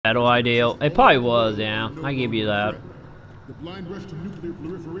Battle ideal. It probably was, yeah. I give you that. The blind rush to nuclear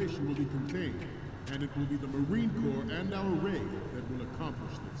proliferation will be contained, and it will be the Marine Corps and our Ray that will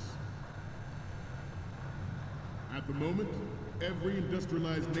accomplish this. At the moment, every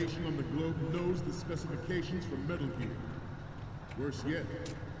industrialized nation on the globe knows the specifications for Metal Gear. Worse yet,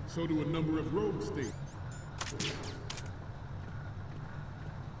 so do a number of rogue states.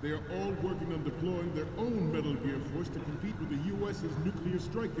 They are all working on deploying their own Metal Gear force to compete with the U.S.'s nuclear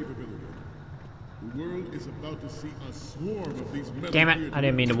strike capability. The world is about to see a swarm of these Metal Gear. Damn it, I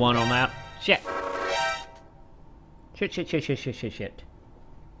didn't mean to one on that. Shit. Shit.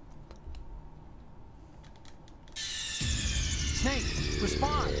 Snake,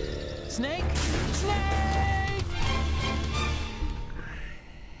 respond! Snake! Snake!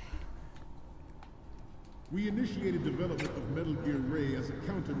 We initiated development of Metal Gear Ray as a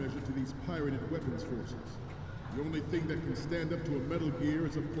countermeasure to these pirated weapons forces. The only thing that can stand up to a Metal Gear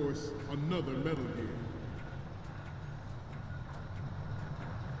is, of course, another Metal Gear.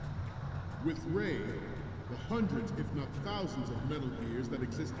 With Ray, the hundreds, if not thousands, of Metal Gears that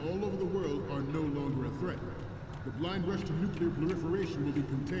exist all over the world are no longer a threat. The blind rush to nuclear proliferation will be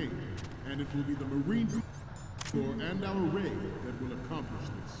contained, and it will be the Marine Corps and our Ray that will accomplish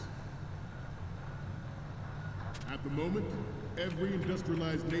this. At the moment, every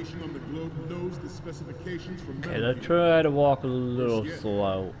industrialized nation on the globe knows the specifications for Metal Gear. Okay, let's try to walk a little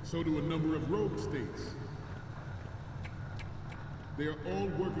slow. So do a number of rogue states. They are all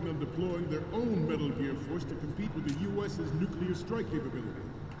working on deploying their own Metal Gear force to compete with the U.S.'s nuclear strike capability.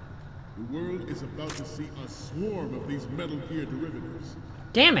 The world is about to see a swarm of these Metal Gear derivatives.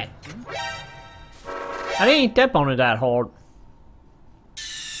 Damn it! I didn't step on it that hard.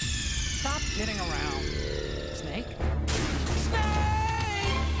 Stop kidding around. Snake? Snake!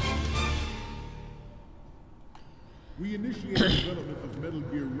 We initiated development of Metal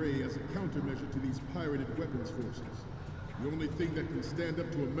Gear Ray as a countermeasure to these pirated weapons forces. The only thing that can stand up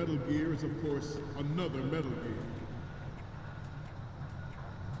to a Metal Gear is, of course, another Metal Gear.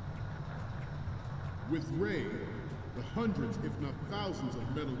 With Ray, the hundreds, if not thousands,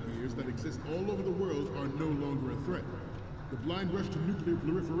 of Metal Gears that exist all over the world are no longer a threat. The blind rush to nuclear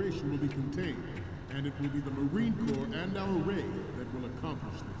proliferation will be contained, and it will be the Marine Corps and our Ray that will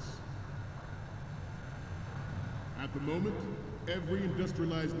accomplish this. At the moment, every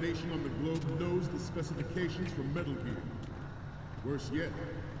industrialized nation on the globe knows the specifications for Metal Gear. Worse yet,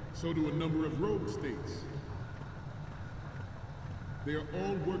 so do a number of rogue states. They are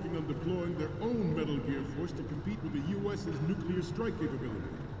all working on deploying their own Metal Gear force to compete with the U.S.'s nuclear strike capability.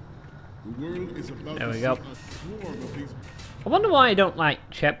 The world is about to see a swarm of these. I wonder why I don't like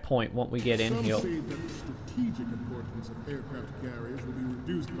checkpoint when we get in here. Some say that the strategic importance of aircraft carriers will be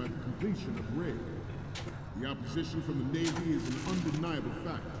reduced by the completion of Ray. The opposition from the Navy is an undeniable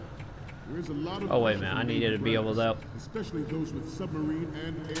fact. There is a lot of wait a minute, I needed to be able to. Especially those with submarine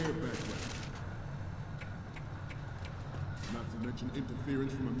and air backgrounds. Not to mention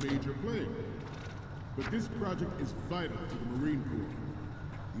interference from a major player. But this project is vital to the Marine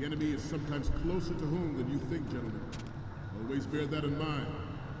Corps. The enemy is sometimes closer to home than you think, gentlemen. Always bear that in mind.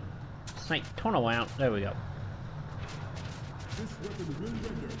 Snake, turn around. There we go. This weapon will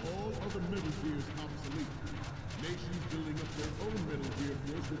render all other Metal Gears obsolete. Nations building up their own Metal Gear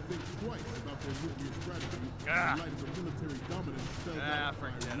force will think twice about their nuclear strategy in light of the military dominance spelled out by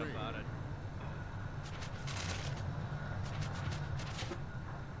forget Ray. about it.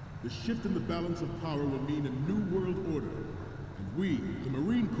 The shift in the balance of power will mean a new world order, and we, the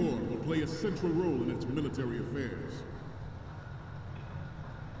Marine Corps, will play a central role in its military affairs.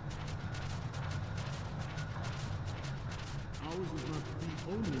 Ours is not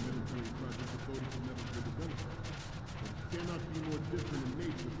the only military project devoted to Metal Gear development, but it cannot be more different in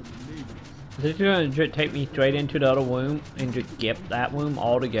nature from the Navy's. Is this going to take me straight into the other room and just get that room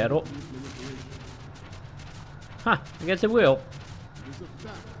all together? Huh, I guess it will. It is a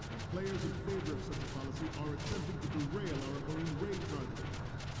fact that players in favor of such a policy are attempting to derail our own Ray project.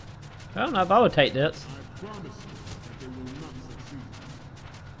 I don't know if I would take this. I promise you that they will not succeed.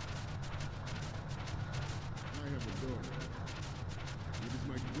 I have a daughter. It is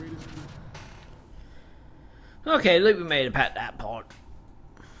my greatest. Okay, look, we made it past that part.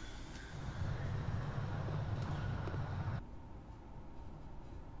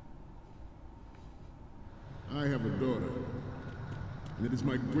 I have a daughter, and it is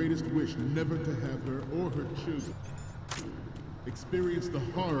my greatest wish never to have her or her children experience the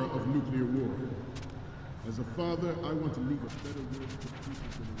horror of nuclear war. As a father, I want to leave a better world for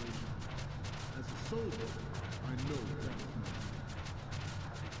future generations. As a soldier, I know that is my duty.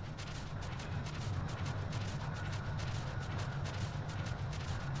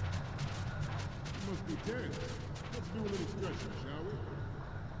 be tense. Let's do a little stretching, shall we?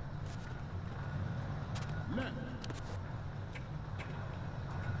 Left.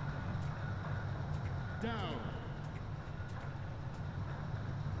 Down.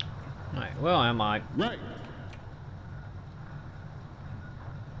 Alright, well, am I? Right.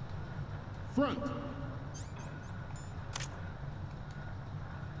 Front.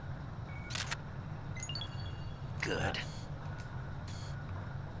 Good.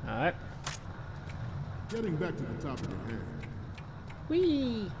 Alright. Getting back to the topic at hand.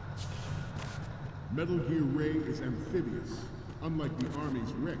 Whee! Metal Gear Ray is amphibious. Unlike the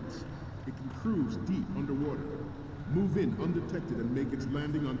Army's Rex, it can cruise deep underwater, move in undetected and make its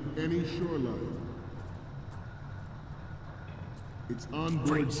landing on any shoreline. Its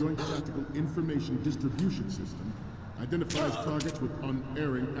onboard Joint Tactical Information Distribution System identifies targets with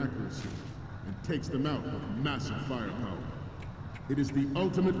unerring accuracy and takes them out with massive firepower. It is the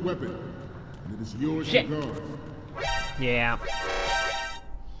ultimate weapon, and it is yours to guard. Yeah.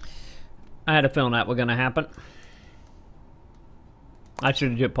 I had a feeling that was gonna happen. I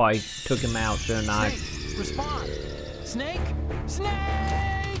should have just probably took him out, shouldn't I? Snake, respond! Snake! Snake!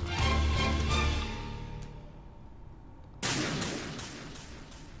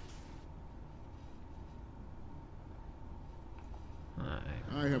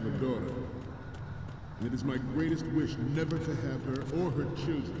 I have a daughter, and it is my greatest wish never to have her or her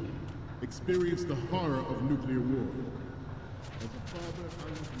children experience the horror of nuclear war. As a father, I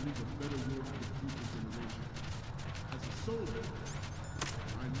want to leave a better world for the future generation. As a soldier,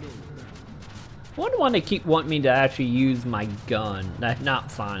 I know that. I wonder why they keep wanting me to actually use my gun,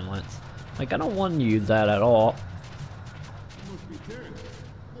 not silence. Like, I don't want to use that at all. You must be tense.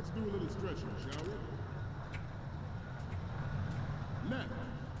 Let's do a little stretching, shall we? Left.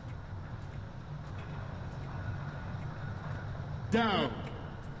 Down.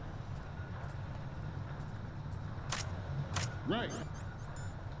 Right.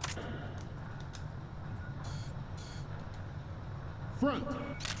 Front.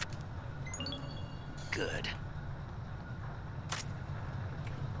 Good.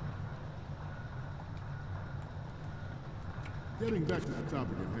 Getting back to the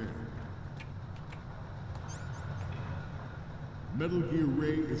topic at hand. Metal Gear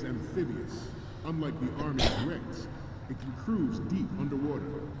Ray is amphibious. Unlike the Army's Rex, it can cruise deep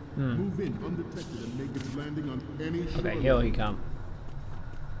underwater, move in undetected and make its landing on any shoreline. Okay, here he come.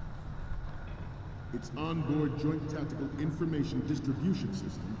 Its onboard Joint Tactical Information Distribution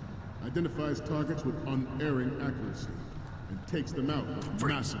System identifies targets with unerring accuracy and takes them out with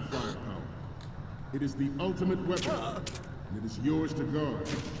massive firepower. It is the ultimate weapon, and it is yours to guard.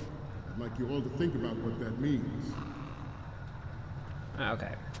 I'd like you all to think about what that means.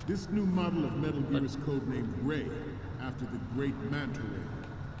 Okay. This new model of Metal Gear is codenamed Ray, after the great Manta Ray.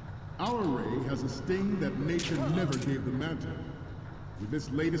 Our Ray has a sting that nature never gave the Manta. With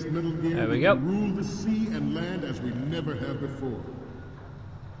this latest Metal Gear, There we we go. can rule the sea and land as we never have before.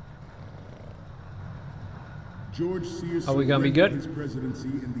 George Sears Are we gonna be surrendered good? his presidency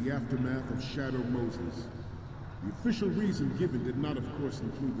in the aftermath of Shadow Moses. The official reason given did not, of course,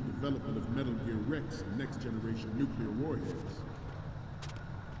 include the development of Metal Gear Rex and next-generation nuclear warheads.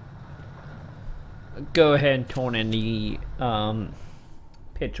 Go ahead and turn in the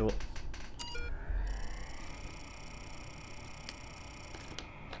picture.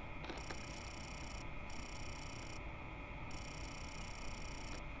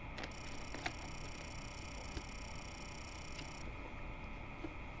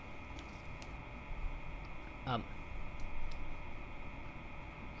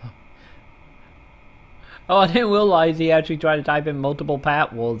 Oh, I didn't realize he actually tried to type in multiple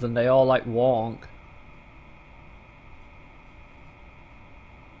passwords and they all like wonk.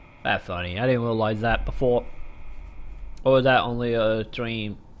 That's funny. I didn't realize that before. Or was that only a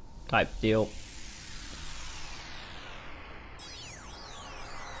dream type deal?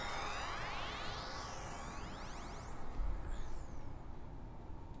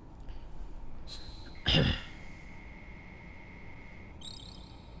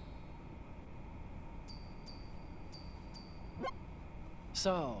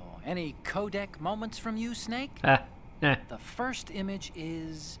 So, any codec moments from you, Snake? The first image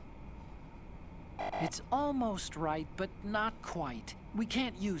is... It's almost right, but not quite. We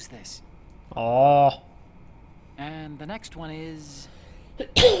can't use this. Oh. And the next one is...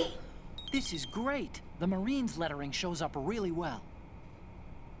 This is great. The Marines lettering shows up really well.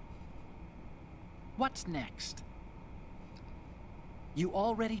 What's next? You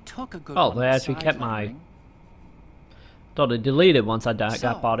already took a good one. Oh, they actually with kept side my... lettering. Thought it deleted once I got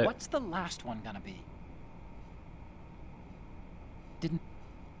So, bought it. what's the last one gonna be?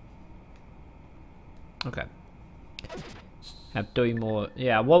 Okay. Have 3 more.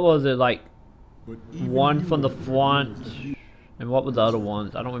 Yeah, what was it like? But even One you from the are the front. heroes that you- And what were the other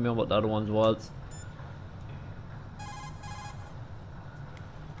ones? I don't remember what the other ones was.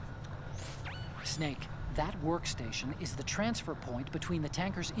 Snake, that workstation is the transfer point between the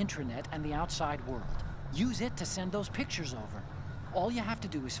tanker's intranet and the outside world. Use it to send those pictures over. All you have to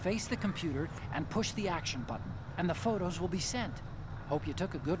do is face the computer and push the action button, and the photos will be sent. Hope you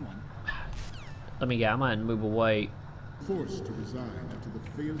took a good one. Let me get, I might move away. Forced to resign after the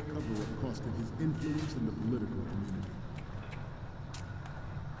failed cover-up costed his influence in the political community.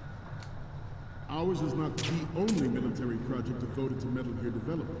 Ours is not the only military project devoted to Metal Gear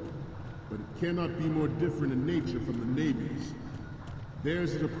development, but it cannot be more different in nature from the Navy's.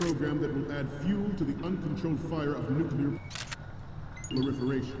 Theirs is a program that will add fuel to the uncontrolled fire of nuclear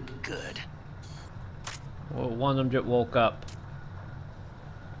proliferation. Good. Well, one of them just woke up.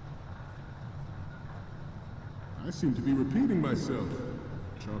 I seem to be repeating myself.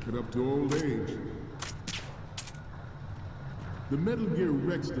 Chalk it up to old age. The Metal Gear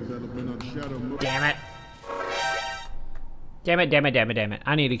Rex development on Shadow Mode. Damn it. Damn it, damn it, damn it, damn it.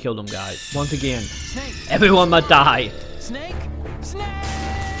 I need to kill them guys. Once again. Snake! Everyone must die. Snake! Snake!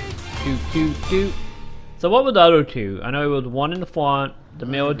 Doot, doot, doot. So what were the other 2? I know it was one in the front, the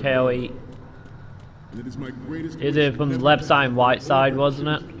military. And it is my greatest Is wish it from the never left to side have and right her side, or her wasn't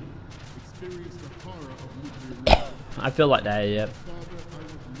it? children experience the horror of nuclear war. I feel like that, yeah. Father, I want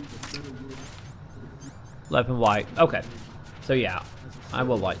to leave a better world for the people. Left and right. Okay. So yeah. I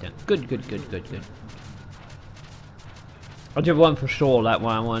will like that. Good, good, good, good, good. I did one for sure, that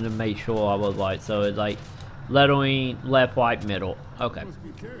one I wanted to make sure I was right. So it's like lettering, left, right, middle. Okay. Must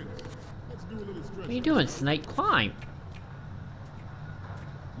be tense. Let's do a little stretch. What are you doing, Snake? Climb.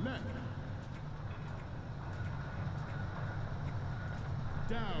 Left.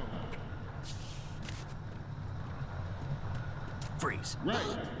 Down. Freeze. Right.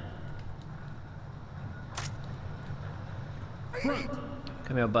 Front.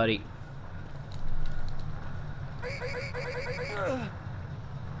 Come here, buddy.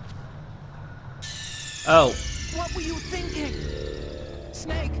 Oh. What were you thinking?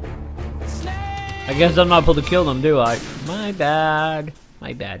 Snake! Snake! I guess I'm not supposed to kill them, do I? My bad.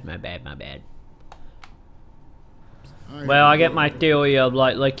 My bad, my bad, my bad. Well, I get my theory of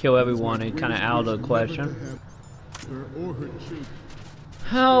like, let's kill everyone and kind of out of the question. Her or her children.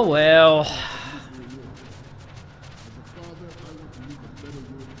 Oh well. As a father, I want to leave a better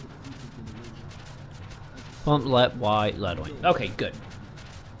world for future generations. Front, left, right, lettering. Okay, good.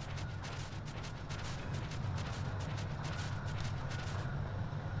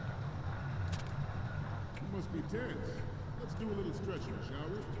 You must be tense. Let's do a little stretching, shall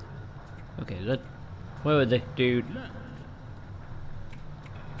we? Okay, where was this dude? Left.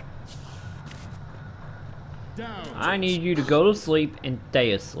 Down. I need you to go to sleep and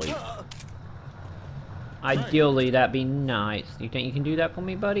stay asleep. Ideally, that'd be nice. You think you can do that for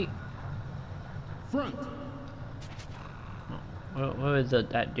me, buddy? Front. Where is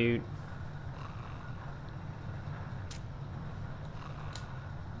that dude?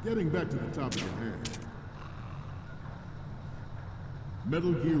 Getting back to the topic at hand.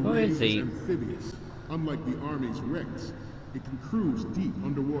 Metal Gear Who Ray is is he? amphibious. Unlike the Army's Rex, it can cruise deep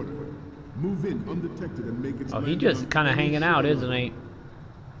underwater, move in undetected, and make its Oh, he landing just on kind of any hanging out, shore. isn't he?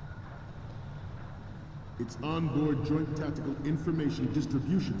 Its onboard Joint Tactical Information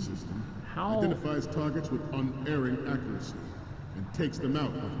Distribution System How- identifies targets with unerring accuracy and takes them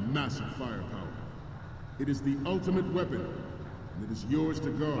out with massive firepower. It is the ultimate weapon, and it is yours to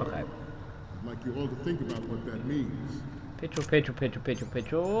guard. Okay. I'd like you all to think about what that means. Picture, picture, picture, picture,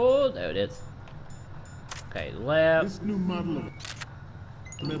 picture. Oh, there it is. Okay, left. This new model of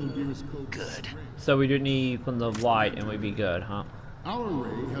Metal Gear is called Good. So we do need from the right and we'd be good, huh? Our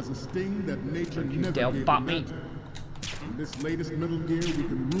ray has a sting that nature you never dare gave bop the me. Manta. In this latest Metal Gear, we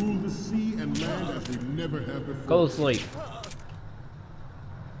can rule the sea and land as we never have before. Go to sleep.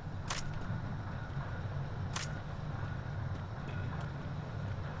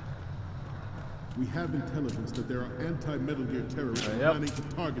 We have intelligence that there are anti-Metal Gear terrorists Yep. planning to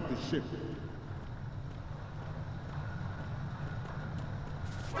target the ship.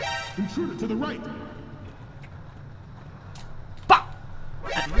 Intruder to the right! Fuck!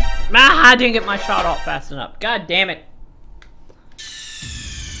 Ah, I didn't get my shot off fast enough. God damn it.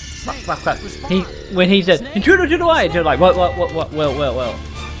 Fuck, fuck, fuck. When he said, intruder to the right, they're like, what, well.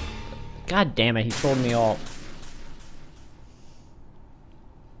 God damn it, he pulled me off.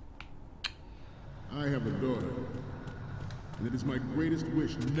 I have a daughter, and it is my greatest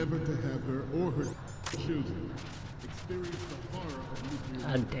wish never to have her or her children experience the horror of nuclear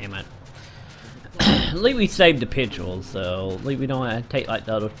war. God damn it. At least we saved the pictures, so at least we don't have to take like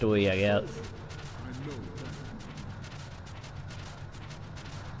the other three, I guess. I know that.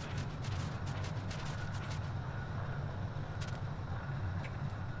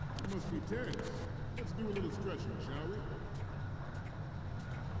 You must be Terrence. Let's do a little stretching, shall we?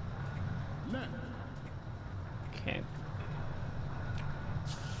 Left. Okay.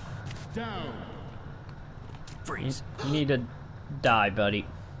 Down. Freeze. You need to die, buddy.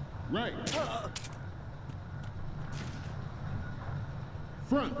 Right.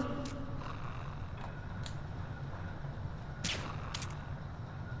 Front.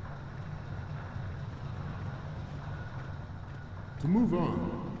 To move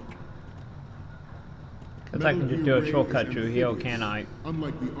on. Because I can just do a shortcut through here, can I?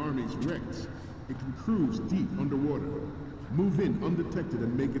 Unlike the Army's wrecks, it can cruise deep underwater, move in undetected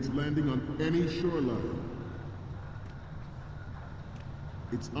and make its landing on any shoreline.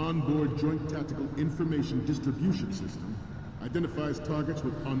 Its onboard Joint Tactical Information Distribution System identifies targets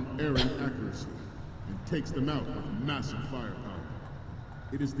with unerring accuracy and takes them out with massive firepower.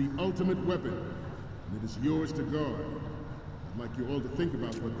 It is the ultimate weapon, and it is yours to guard. I'd like you all to think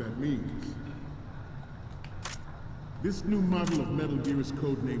about what that means. This new model of Metal Gear is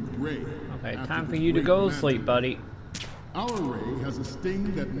codenamed Ray. Okay, after time for the you to great go to man. sleep, buddy. Our Ray has a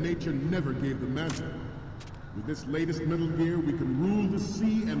sting that nature never gave the man. With this latest Metal Gear, we can rule the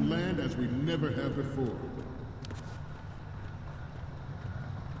sea and land as we never have before.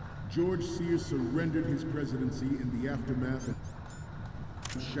 George Sears surrendered his presidency in the aftermath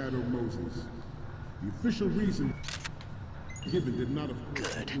of Shadow Moses. The official reason given did not, of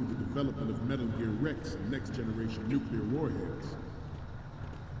course, include the development of Metal Gear Rex and next-generation nuclear warheads.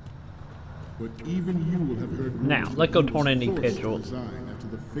 But even you will have heard Now, rumors let's that go he turn was in the forced to pictures. resign after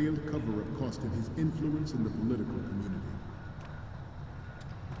the failed cover-up costed his influence in the political community.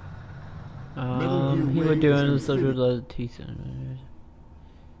 He was doing so do the teeth.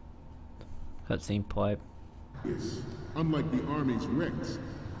 Cutscene play. Yes. Unlike the Army's Rex,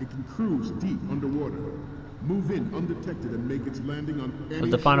 it can cruise deep underwater, move in undetected and make its landing on any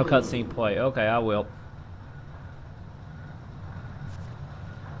With the final shoreline. cutscene play. Okay, I will.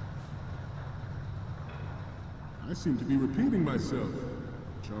 I seem to be repeating myself.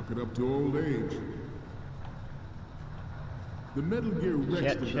 Chalk it up to old age. The Metal Gear Rex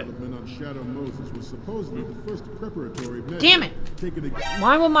Shit. development on Shadow Moses was supposedly the first preparatory measure Damn it! taken against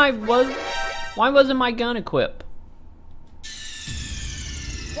Why wasn't my gun equipped?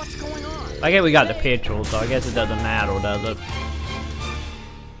 What's going on? I guess we got the picture, so I guess it doesn't matter, does it?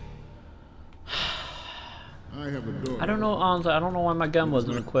 I have a daughter. I don't know, honestly, I don't know why my gun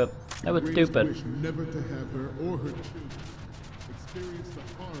wasn't equipped. That was Greatest stupid. wish never to have her or her children experience the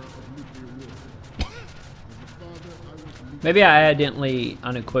horror of nuclear war. As a father, I was Maybe I accidentally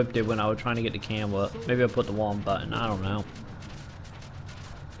unequipped it when I was trying to get the camera. Maybe I put the wrong button, I don't know.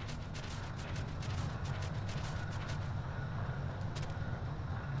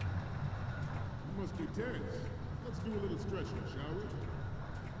 You must be Terrence. Let's do a little stretching, shall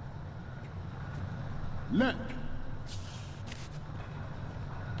we? Left.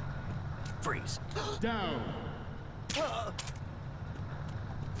 Freeze. Down.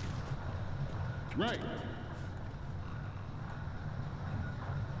 Right.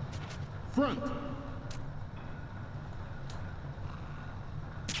 Front.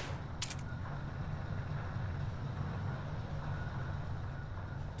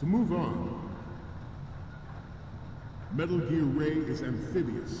 To move on, Metal Gear Ray is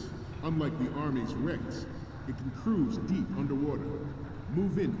amphibious. Unlike the Army's Rex, it can cruise deep underwater,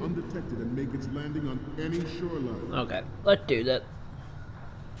 move in undetected and make its landing on any shoreline. Okay, let's do that.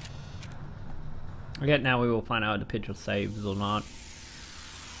 I guess now we will find out if the picture saves or not.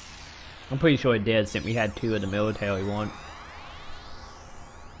 I'm pretty sure it did since we had two of the military one.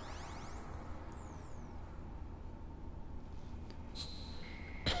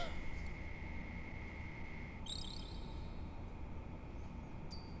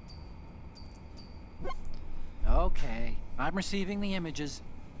 Okay, I'm receiving the images.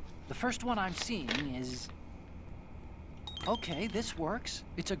 The first one I'm seeing is... Okay, this works.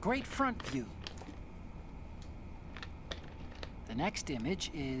 It's a great front view. The next image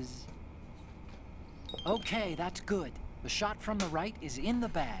is... Okay, that's good. The shot from the right is in the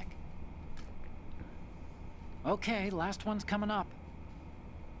bag. Okay, last one's coming up.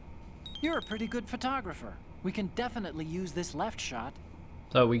 You're a pretty good photographer. We can definitely use this left shot.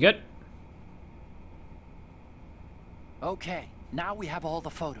 So we good? Okay, now we have all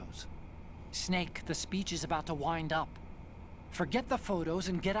the photos. Snake, the speech is about to wind up. Forget the photos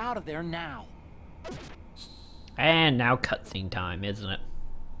and get out of there now. And now cutscene time, isn't it?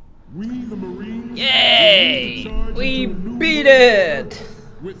 We, the Marines, Yay! will lead the charge We into a new beat world it!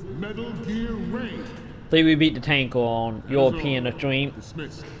 with Metal Gear Reign. I believe we beat the tank on European As all, stream.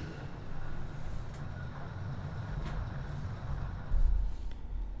 Dismissed.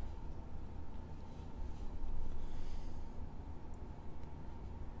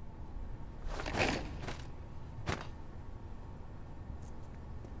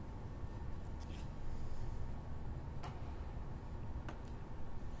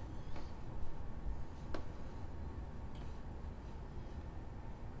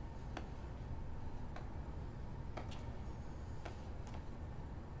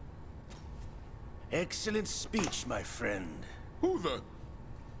 Excellent speech, my friend. Who the?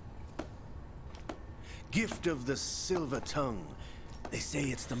 Gift of the silver tongue. They say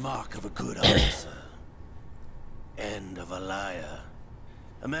it's the mark of a good officer. And of a liar.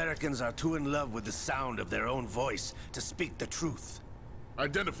 Americans are too in love with the sound of their own voice to speak the truth.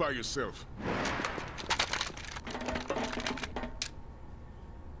 Identify yourself.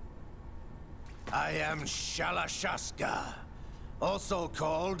 I am Shalashaska, also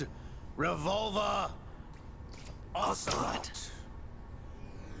called Revolver Ocelot.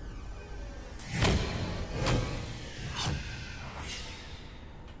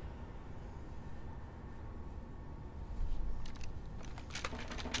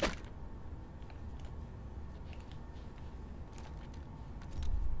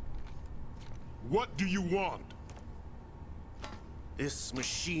 What do you want? This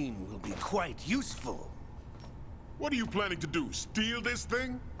machine will be quite useful. What are you planning to do? Steal this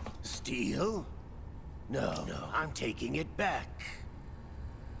thing? Steal? No, I'm taking it back.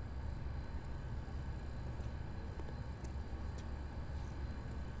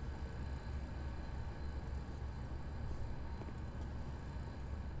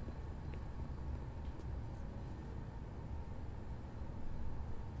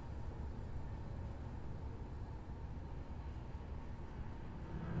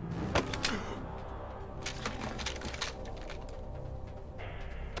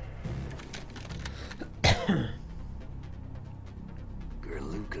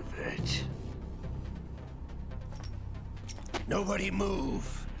 Nobody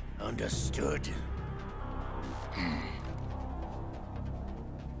move. Understood?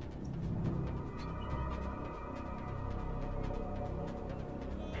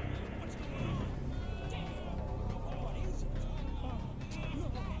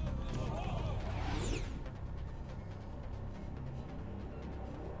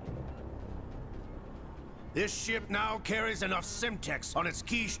 This ship now carries enough Simtex on its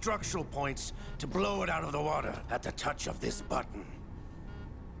key structural points to blow it out of the water at the touch of this button.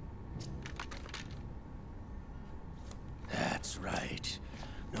 That's right.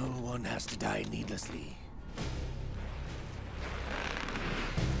 No one has to die needlessly.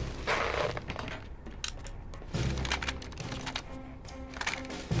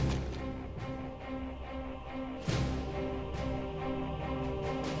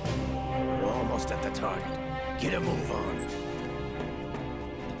 We're almost at the target. Get a move on.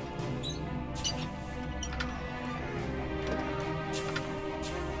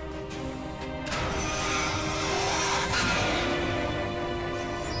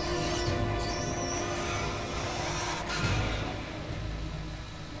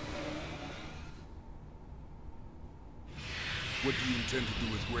 What do you intend to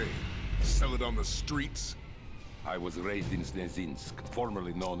do with Ray? Sell it on the streets? I was raised in Snezinsk,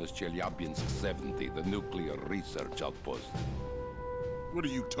 formerly known as Chelyabinsk 70, the nuclear research outpost. What are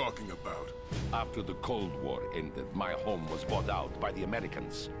you talking about? After the Cold War ended, my home was bought out by the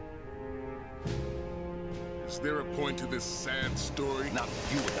Americans. Is there a point to this sad story? Now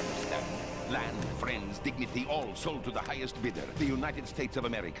you would understand. Land, friends, dignity, all sold to the highest bidder, the United States of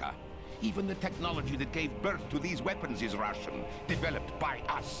America. Even the technology that gave birth to these weapons is Russian, developed by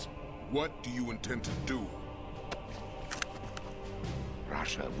us. What do you intend to do?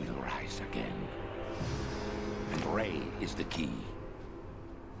 Russia will rise again. And Ray is the key.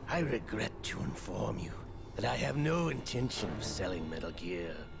 I regret to inform you that I have no intention of selling Metal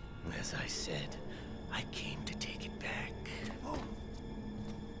Gear. As I said, I came to take it back.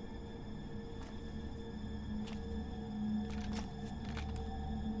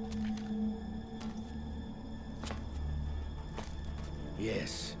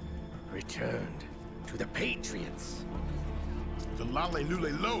 Yes, returned to the Patriots. The Lale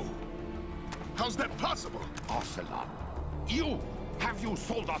Lule Lo? How's that possible? Ocelot, have you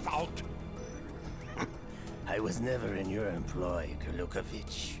sold us out? I was never in your employ,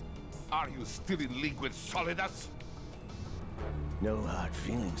 Kurlukovich. Are you still in league with Solidas? No hard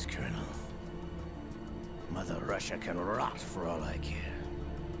feelings, Colonel. Mother Russia can rot for all I care.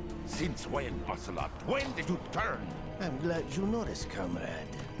 Since when, Ocelot? When did you turn? I'm glad you noticed, comrade.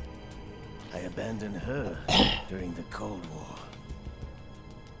 I abandoned her during the Cold War.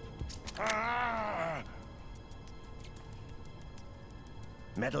 Ah!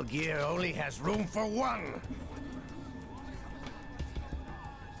 Metal Gear only has room for one.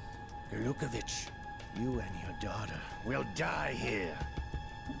 Lukovich, you and your daughter will die here.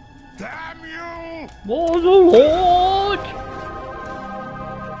 Damn you! For the Lord!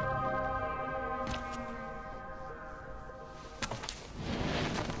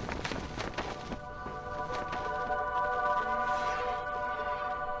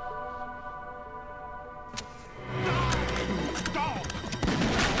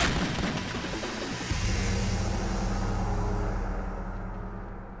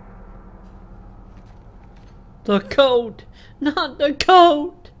 The code! Not the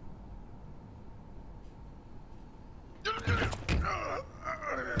code!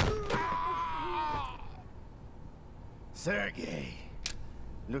 Sergei,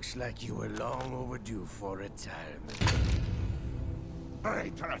 looks like you were long overdue for retirement.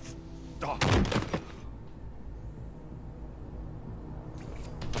 Traitorous dog!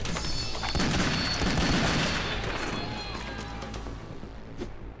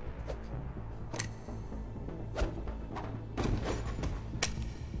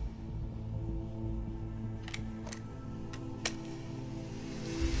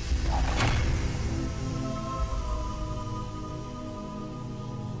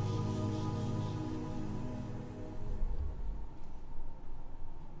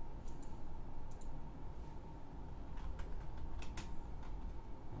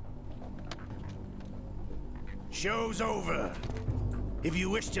 Show's over. If you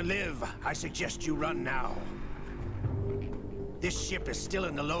wish to live, I suggest you run now. This ship is still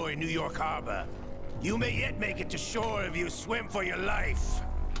in the lower New York harbor. You may yet make it to shore if you swim for your life.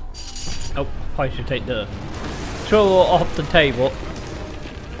 Oh, probably should take the controller off the table.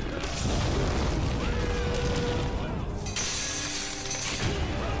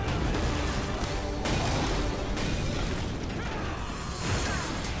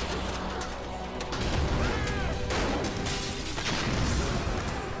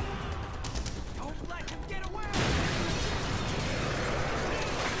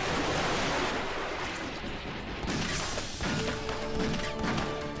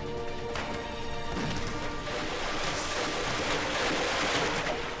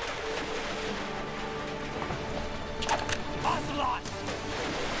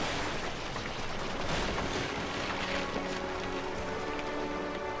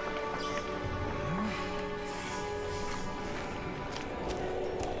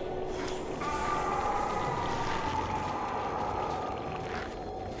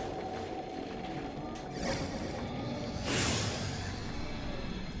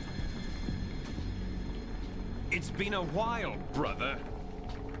 It's been a while, brother.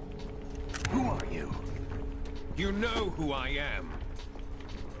 Who are you? You know who I am.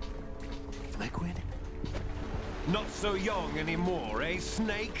 Liquid? Not so young anymore, eh,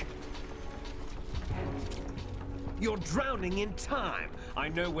 Snake? You're drowning in time. I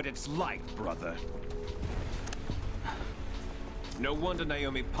know what it's like, brother. No wonder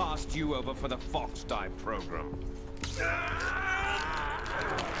Naomi passed you over for the Fox Dive program.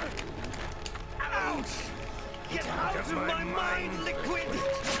 Ouch! Get out of my mind, Liquid!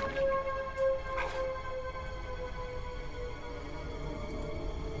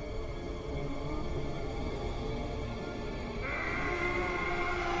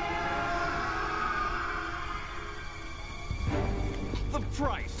 The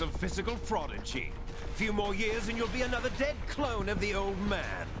price of physical prodigy. Few more years and you'll be another dead clone of the old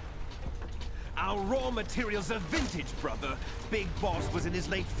man. Our raw materials are vintage, brother. Big Boss was in his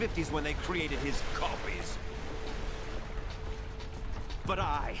late 50s when they created his copies. But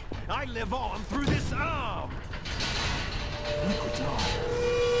I live on through this arm! Liquid's on.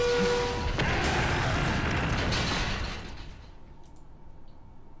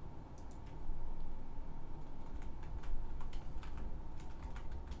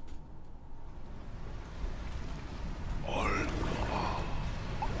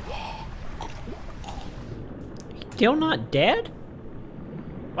 Still not dead?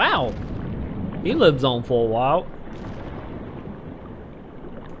 Wow. He lives on for a while.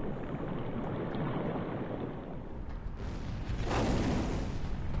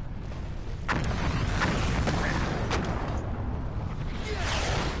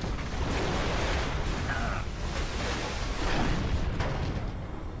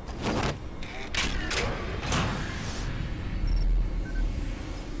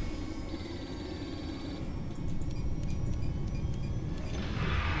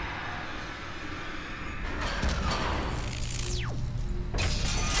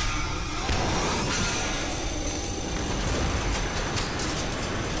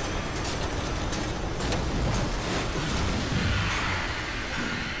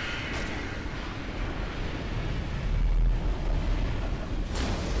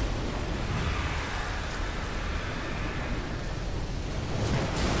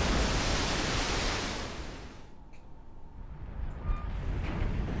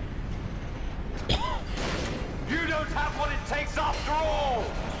 have what it takes after all!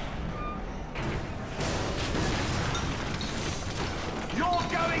 You're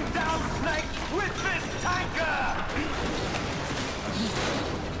going down, Snake, with this tanker!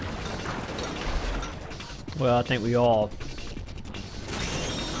 Well, I think we all.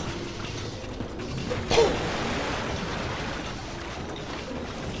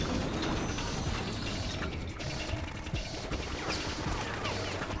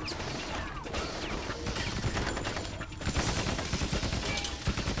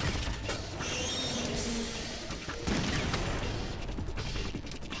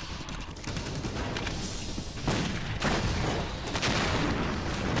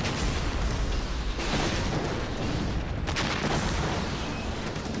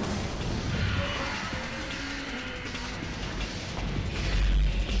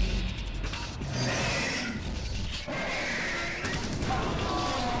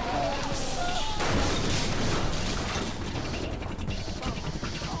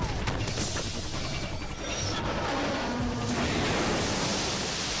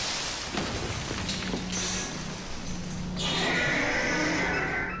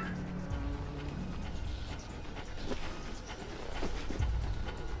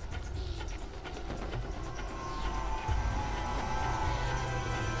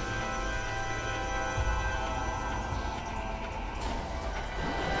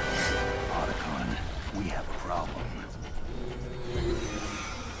 We have a problem.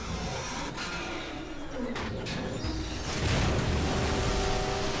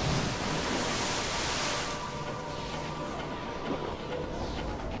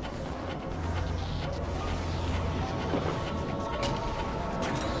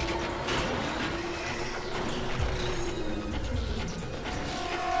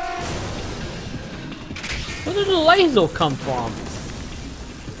 Where did the laser come from?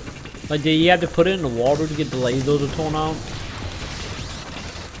 Like, did you have to put it in the water to get the laser to turn on?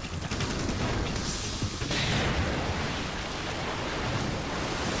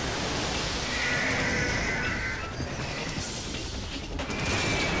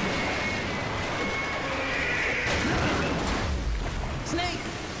 Snake!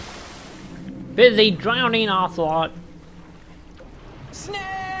 Busy drowning, Ocelot. Snake!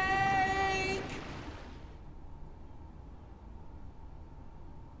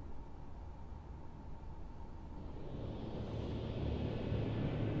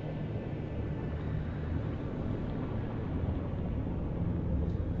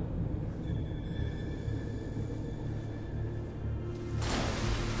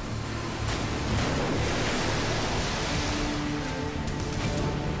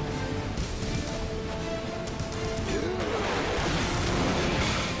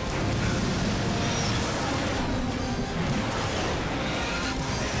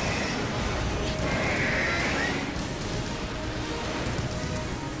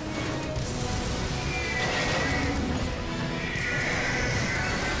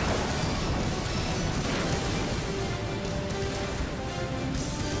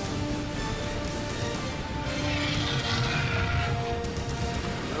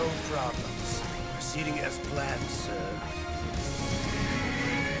 Proceeding as planned, sir.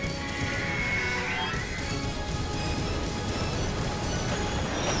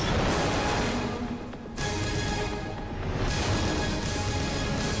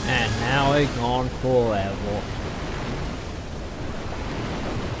 And now it's gone forever.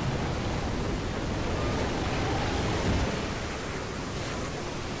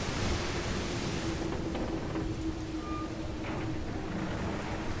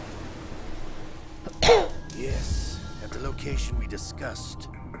 Yes, at the location we discussed.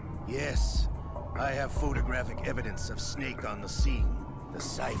 Yes, I have photographic evidence of Snake on the scene. The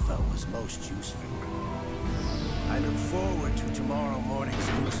cipher was most useful. I look forward to tomorrow morning's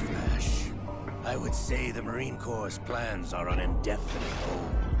newsflash. I would say the Marine Corps' plans are on indefinite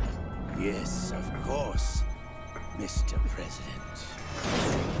hold. Yes, of course, Mr. President.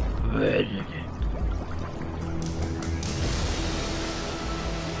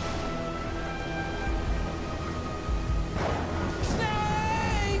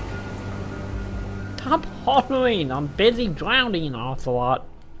 Stop hollering! I'm busy drowning, Ocelot.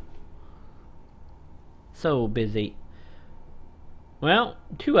 So busy. Well,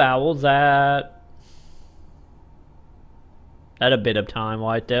 2 hours at a bit of time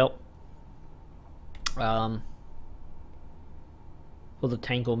right there. For the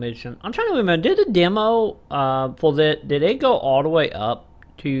Tangle mission. I'm trying to remember, did the demo for that, did it go all the way up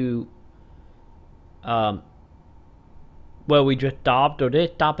to where we just stopped, or did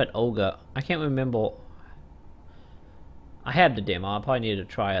it stop at Olga? I can't remember. I have the demo. I probably need to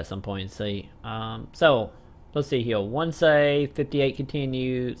try at some point and see. So Let's see here. 1 save, 58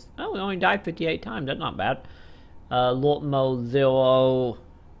 continues. Oh, we only died 58 times. That's not bad. Lord Mo 0.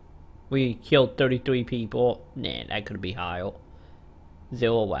 We killed 33 people. Nah, that could be higher.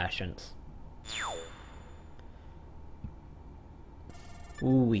 0 rations.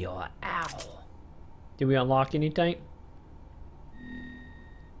 Ooh, we are. Ow. Did we unlock anything?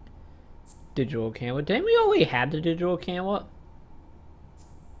 Digital camera. Didn't we already have the digital camera?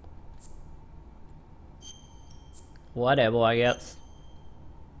 Whatever, I guess.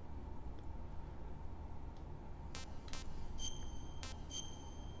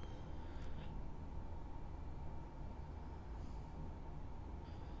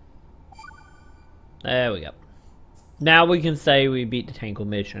 There we go. Now we can say we beat the Tangle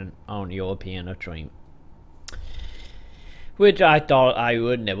mission on European stream. Which I thought I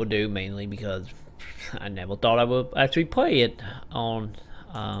would never do, mainly because I never thought I would actually play it on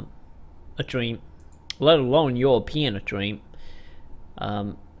a stream, let alone European stream.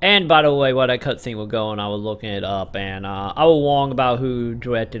 And by the way, while that cutscene was going, I was looking it up, and I was wrong about who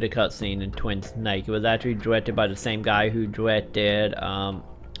directed the cutscene in Twin Snake. It was actually directed by the same guy who directed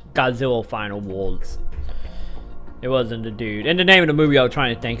Godzilla Final Wars. It wasn't the dude. And the name of the movie I was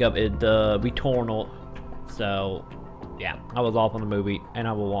trying to think of is The Returnal. So, yeah, I was off on the movie, and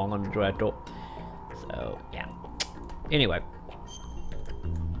I was wrong on the director. So, yeah. Anyway.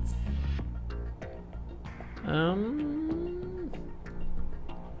 I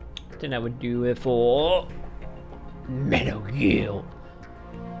think that would do it for Metal Gear.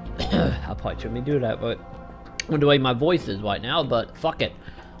 I probably shouldn't do that, but I wonder the way my voice is right now, but fuck it.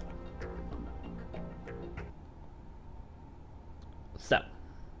 So,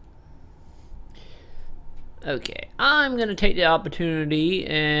 okay, I'm gonna take the opportunity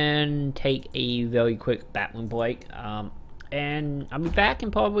and take a very quick bathroom break, and I'll be back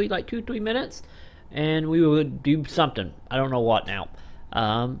in probably like 2-3 minutes, and we will do something. I don't know what now,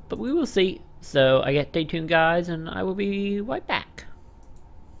 but we will see. So I guess stay tuned, guys, and I will be right back.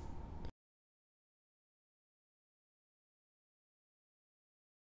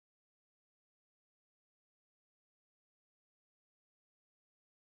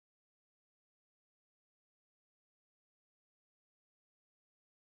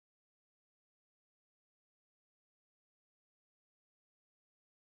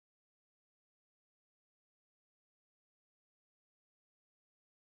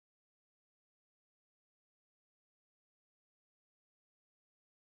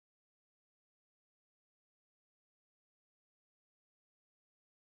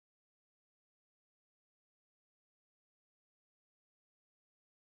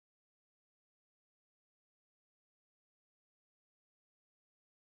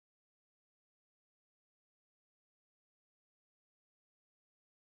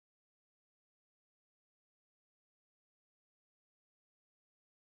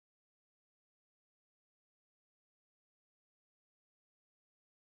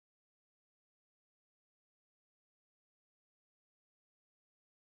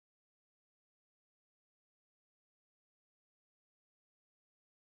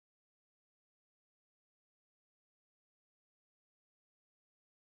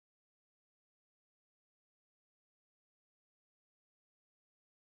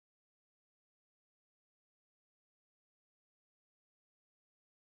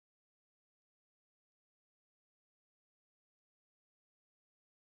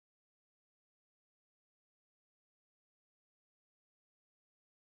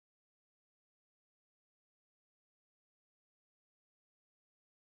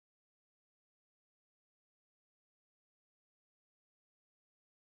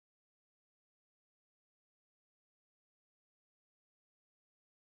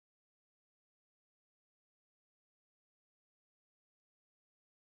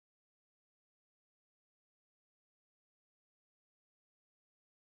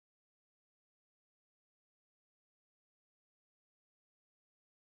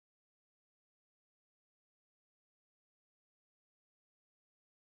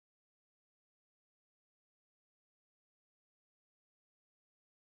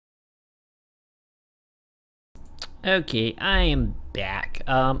 Okay, I am back.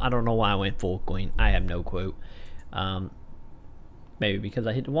 I don't know why I went full coin. I have no clue. Maybe because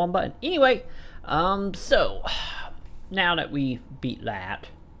I hit the wrong button. Anyway, so now that we beat that,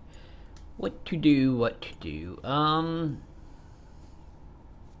 what to do?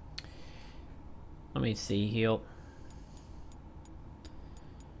 Let me see here.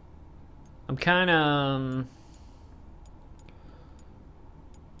 I'm kind of.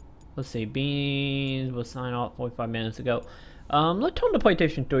 Let's see, Beans was signed off 45 minutes ago. Let's turn the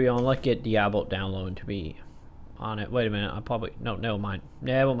PlayStation 3 on. Let's get Diablo downloaded to be on it. Wait a minute, I probably, no, never mind.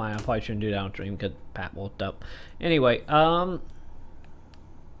 Never mind, I probably shouldn't do that on stream because Pat woke up. Anyway, I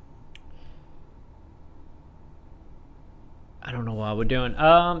don't know what we're doing.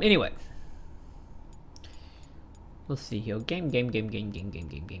 Anyway. Let's see here. Games.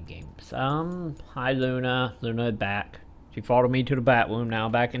 Hi Luna. Luna is back. She followed me to the bat room, now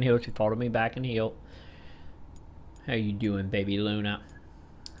back in here. She followed me back in here. How you doing, baby Luna?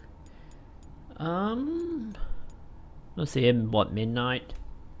 Let's see, what, midnight?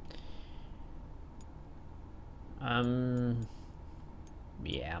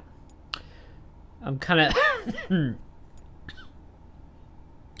 Yeah. I'm kinda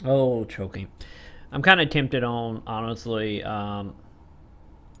oh, choking. I'm kinda tempted on, honestly,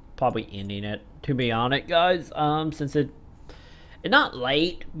 probably ending it, to be honest, guys. Since it's not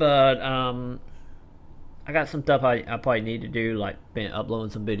late, but I got some stuff I probably need to do, like been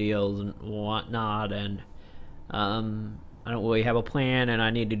uploading some videos and whatnot, and I don't really have a plan, and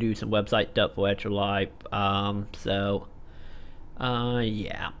I need to do some website stuff for Extra Life. So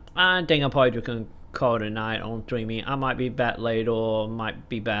yeah, I think I'm probably just gonna call it a night on streaming. I might be back later, or might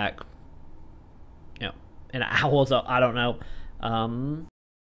be back, you know, in an hour or so. I don't know.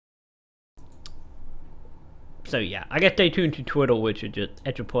 So yeah, I guess stay tuned to Twitter, which is just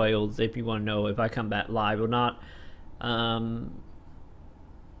Extraplayers, if you want to know if I come back live or not.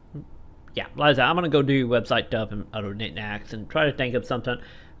 Yeah, like I said, I'm gonna go do website stuff and other knickknacks and try to think of something.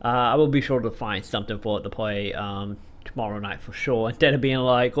 I will be sure to find something for it to play tomorrow night for sure. Instead of being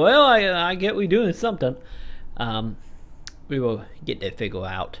like, well, I get we doing something. We will get that figure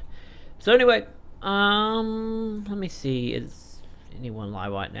out. So anyway, let me see, is anyone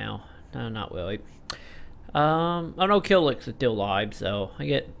live right now? No, not really. I know Killix is still live, so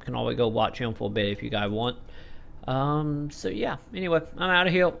I can always go watch him for a bit if you guys want. So yeah, anyway, I'm out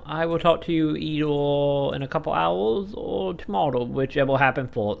of here. I will talk to you either in a couple hours or tomorrow, whichever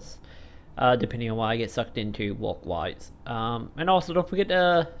happens first, depending on what I get sucked into work-wise. And also, don't forget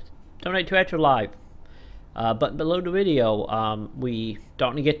to donate to Extra Life. Button below the video. We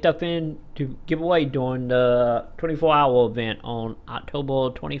starting to get stuff in to give away during the 24-hour event on October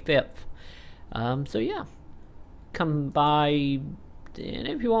 25th. So yeah, come by, and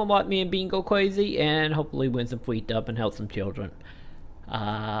if you want to watch me and Bean go crazy, and hopefully win some free stuff and help some children.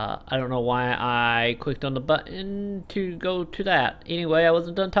 I don't know why I clicked on the button to go to that. Anyway, I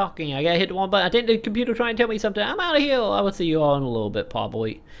wasn't done talking. I gotta hit the one button. I think the computer trying to tell me something. I'm out of here. I will see you all in a little bit,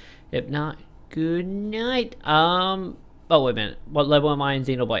 probably. If not, good night. Oh, wait a minute. What level am I in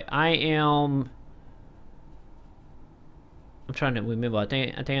Xenoblade? I'm trying to remember. I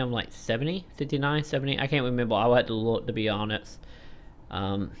think I'm like 70, 59, 70. I can't remember. I'll have to look, to be honest.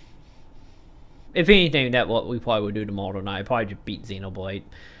 If anything, that's what we probably would do tomorrow night. Probably just beat Xenoblade.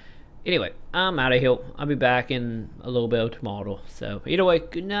 Anyway, I'm out of here. I'll be back in a little bit of tomorrow. So either way,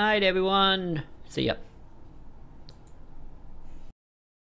 good night, everyone. See ya.